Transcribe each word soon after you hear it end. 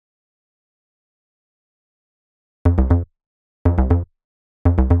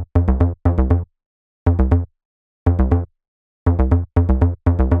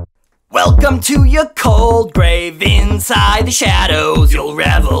Welcome to your cold grave. Inside the shadows you'll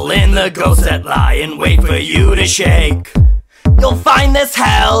revel in the ghosts that lie and wait for you to shake. You'll find this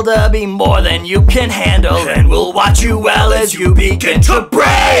hell to be more than you can handle, and we'll watch you well as you begin to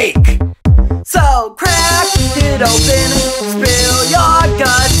break. So crack it open, spill your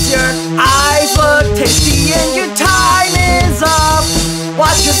guts, your eyes look tasty and your time is up.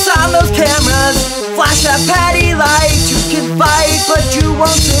 Watch us on those cameras, flash that petty light. You can fight but you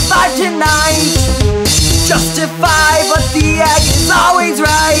won't survive tonight. Justify but the egg is always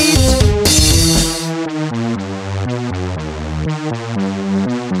right.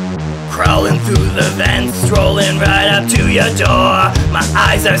 Crawling through the vents, strolling right up to your door. My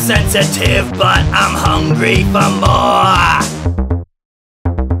eyes are sensitive, but I'm hungry for more.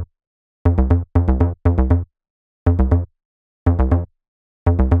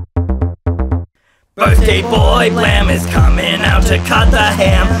 Birthday boy Blam is coming out to cut the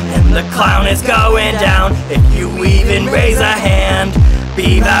ham, and the clown is going down if you even raise a hand.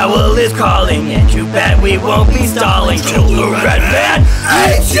 Beef Owl is crawling, and you bet we won't be stalling till the red man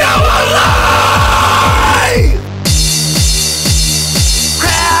eats you alive!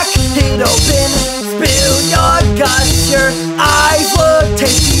 Crack it open, spill your guts, your eyes look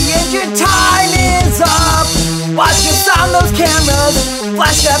tasty and your time is up. Watch us on those cameras,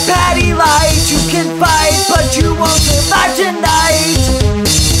 flash that patty light. You can fight but you won't survive tonight.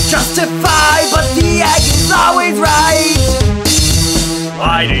 Justify but the egg is always right.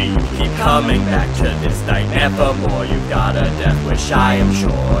 Why do you keep coming back to this nightmare for more? You've got a death wish, I am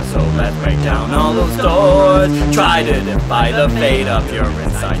sure. So let's break down all those doors. Try to defy the fate of your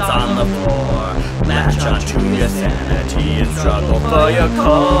insides on the floor. Latch onto your sanity and struggle for your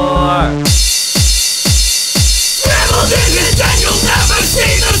core. Scrambled digits and you'll never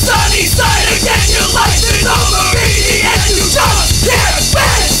see the sunny side again. Your life is over in the end, you just can't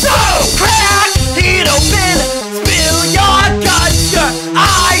win. So crack it open, spill your guts, your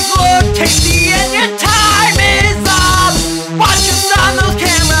eyes look tasty and your time is up. Watch us on those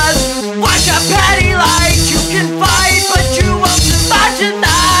cameras, watch a petty light. You can fight but you won't survive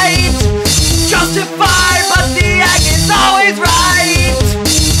tonight. Justify but the egg is always right.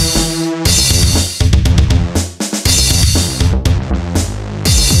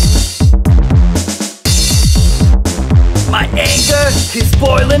 My anger is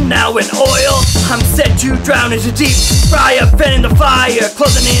boiling now in oil. I'm set to drown into deep fire, fanning the fire,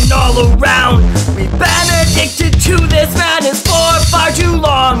 closing in all around. We've been addicted to this madness for far too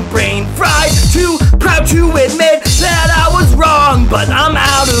long. Brain fried, too proud to admit that I was wrong. But I'm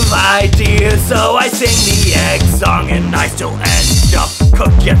out of ideas, so I sing the egg song. And I still end up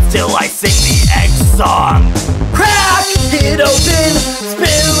cooked, yet still I sing the egg song. Crack it open,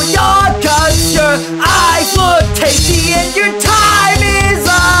 spill your guts, your eyes look tasty and your time is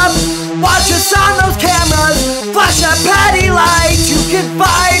up. Watch us on those cameras, flash that patty light. You can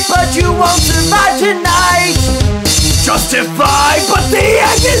fight but you won't survive tonight. Justify but the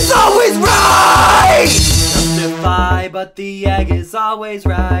egg is always right. Justify but the egg is always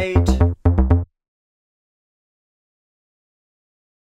right.